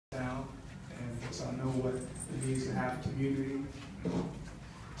so I know what it means to have a community.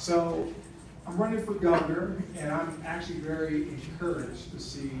 So I'm running for governor, and I'm actually very encouraged to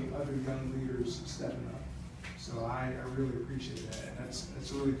see other young leaders stepping up. So I really appreciate that, and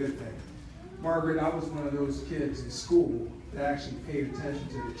that's a really good thing. Margaret, I was one of those kids in school that actually paid attention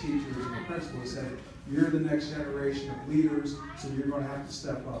to the teachers and the principal and said, you're the next generation of leaders, so you're going to have to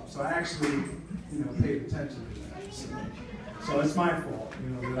step up. So I actually, paid attention to that. So it's my fault,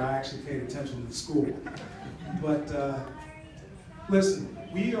 that I actually paid attention to school. But listen,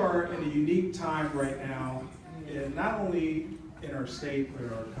 we are in a unique time right now, not only in our state, but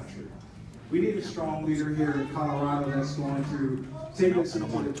in our country. We need a strong leader here in Colorado that's going to take us into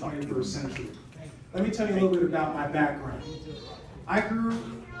the 21st century. Let me tell you a little bit about my background. I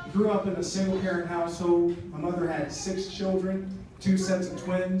grew up in a single-parent household. My mother had 6 children, 2 sets of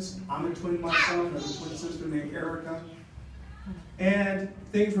twins. I'm a twin myself. I have a twin sister named Erica. And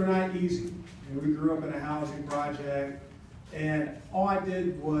things were not easy. We grew up in a housing project, and all I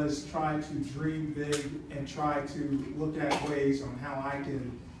did was try to dream big and try to look at ways on how I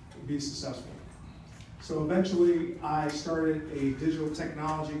can be successful. So eventually I started a digital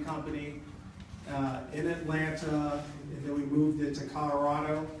technology company in Atlanta, and then we moved it to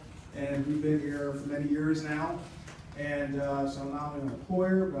Colorado, and we've been here for many years now. And so I'm not only an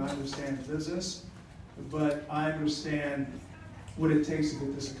employer, but I understand business, but I understand what it takes to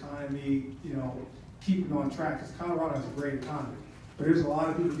get this economy, keep it on track, because Colorado has a great economy. But there's a lot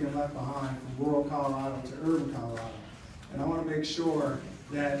of people getting left behind from rural Colorado to urban Colorado. And I want to make sure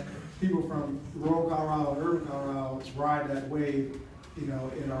that people from rural Colorado and urban Colorado ride that wave,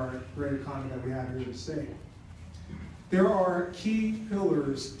 in our great economy that we have here in the state. There are key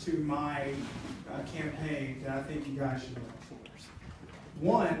pillars to my campaign that I think you guys should know.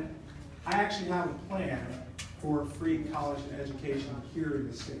 One, I actually have a plan for free college and education here in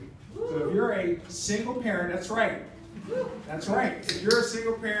the state. So if you're a single parent, that's right. That's right. If you're a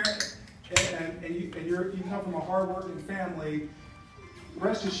single parent and you come from a hardworking family,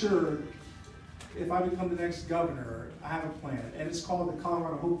 rest assured, if I become the next governor, I have a plan, and it's called the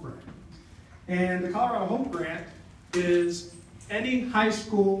Colorado Hope Grant. And the Colorado Hope Grant is any high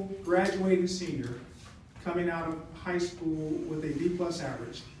school graduating senior coming out of high school with a B+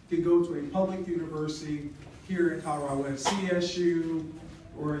 average can go to a public university here in Colorado, whether it's CSU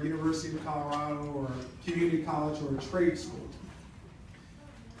or University of Colorado or community college or a trade school.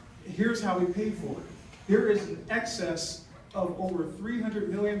 Here's how we pay for it. There is an excess of over $300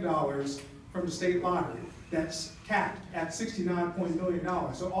 million from the state lottery that's capped at $69 million.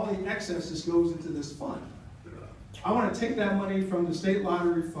 So all the excess just goes into this fund. I want to take that money from the state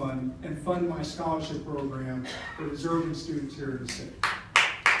lottery fund and fund my scholarship program for deserving students here in the state.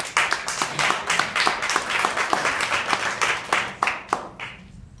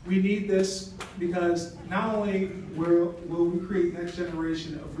 We need this because not only will we create next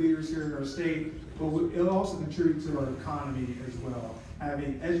generation of leaders here in our state, but it'll also contribute to our economy as well.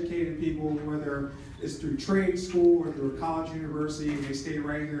 Having educated people, whether it's through trade school or through a college university, they stay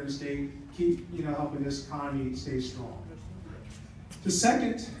right here in the state, keep helping this economy stay strong. The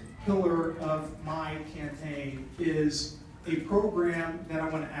second pillar of my campaign is a program that I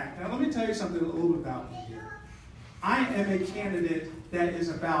want to act. Now let me tell you something a little bit about me here. I am a candidate that is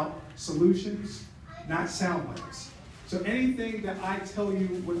about solutions, not sound bites. So anything that I tell you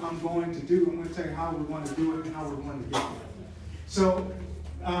what I'm going to do, I'm going to tell you how we want to do it and how we're going to get there. So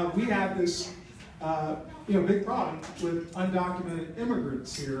we have this big problem with undocumented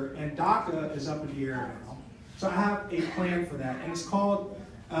immigrants here, and DACA is up in the air now. So I have a plan for that, and it's called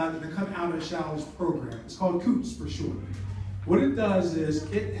the Come Out of the Shadows program. It's called COOTS for short. What it does is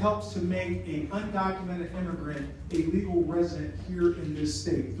it helps to make an undocumented immigrant a legal resident here in this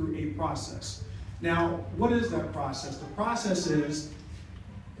state through a process. Now, what is that process? The process is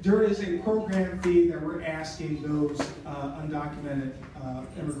there is a program fee that we're asking those undocumented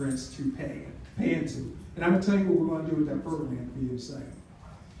immigrants to pay into. And I'm going to tell you what we're going to do with that program fee in a second.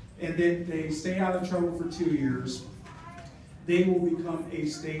 And then they stay out of trouble for 2 years. They will become a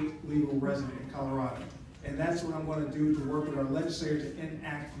state legal resident in Colorado. And that's what I'm going to do to work with our legislature to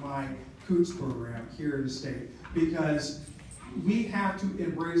enact my COOTS program here in the state. Because we have to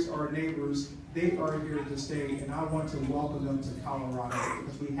embrace our neighbors. They are here to stay, and I want to welcome them to Colorado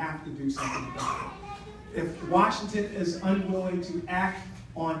because we have to do something about it. If Washington is unwilling to act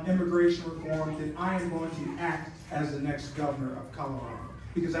on immigration reform, then I am going to act as the next governor of Colorado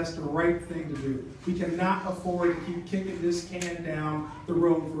because that's the right thing to do. We cannot afford to keep kicking this can down the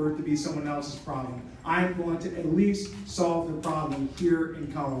road for it to be someone else's problem. I am going to at least solve the problem here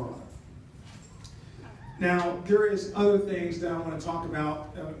in Colorado. Now, there is other things that I want to talk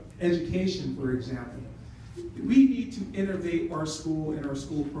about, education, for example. We need to innovate our school and our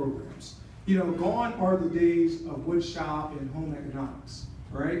school programs. You know, gone are the days of wood shop and home economics,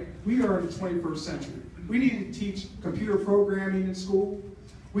 right? We are in the 21st century. We need to teach computer programming in school.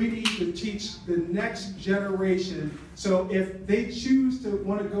 We need to teach the next generation, so if they choose to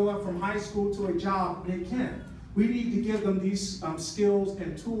want to go up from high school to a job, they can. We need to give them these skills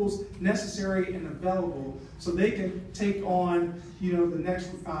and tools necessary and available so they can take on, you know, the next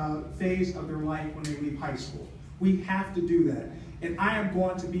phase of their life when they leave high school. We have to do that. And I am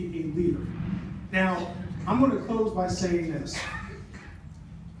going to be a leader. Now, I'm going to close by saying this.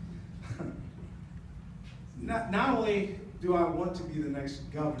 Not only do I want to be the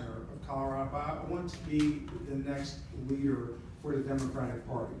next governor of Colorado, but I want to be the next leader for the Democratic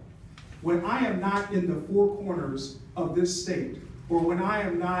Party. When I am not in the four corners of this state, or when I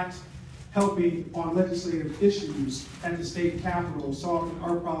am not helping on legislative issues at the state capitol, solving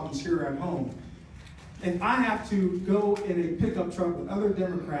our problems here at home, and I have to go in a pickup truck with other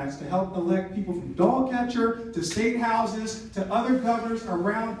Democrats to help elect people from dog catcher to state houses to other governors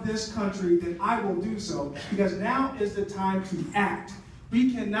around this country, then I will do so, because now is the time to act.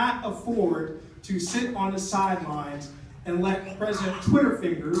 We cannot afford to sit on the sidelines and let President Twitter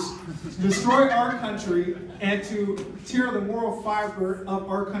fingers destroy our country and to tear the moral fiber of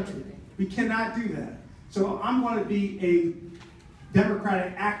our country. We cannot do that. So I'm going to be a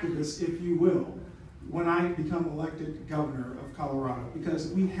Democratic activist, if you will, when I become elected governor of Colorado, because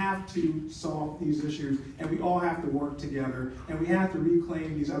we have to solve these issues, and we all have to work together, and we have to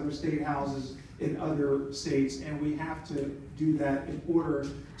reclaim these other state houses in other states, and we have to do that in order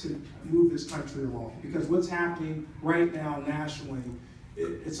to move this country along. Because what's happening right now nationally,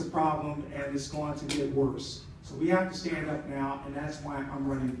 it's a problem, and it's going to get worse. So we have to stand up now, and that's why I'm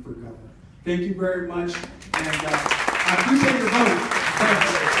running for governor. Thank you very much, and I appreciate your vote.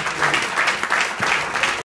 Thanks.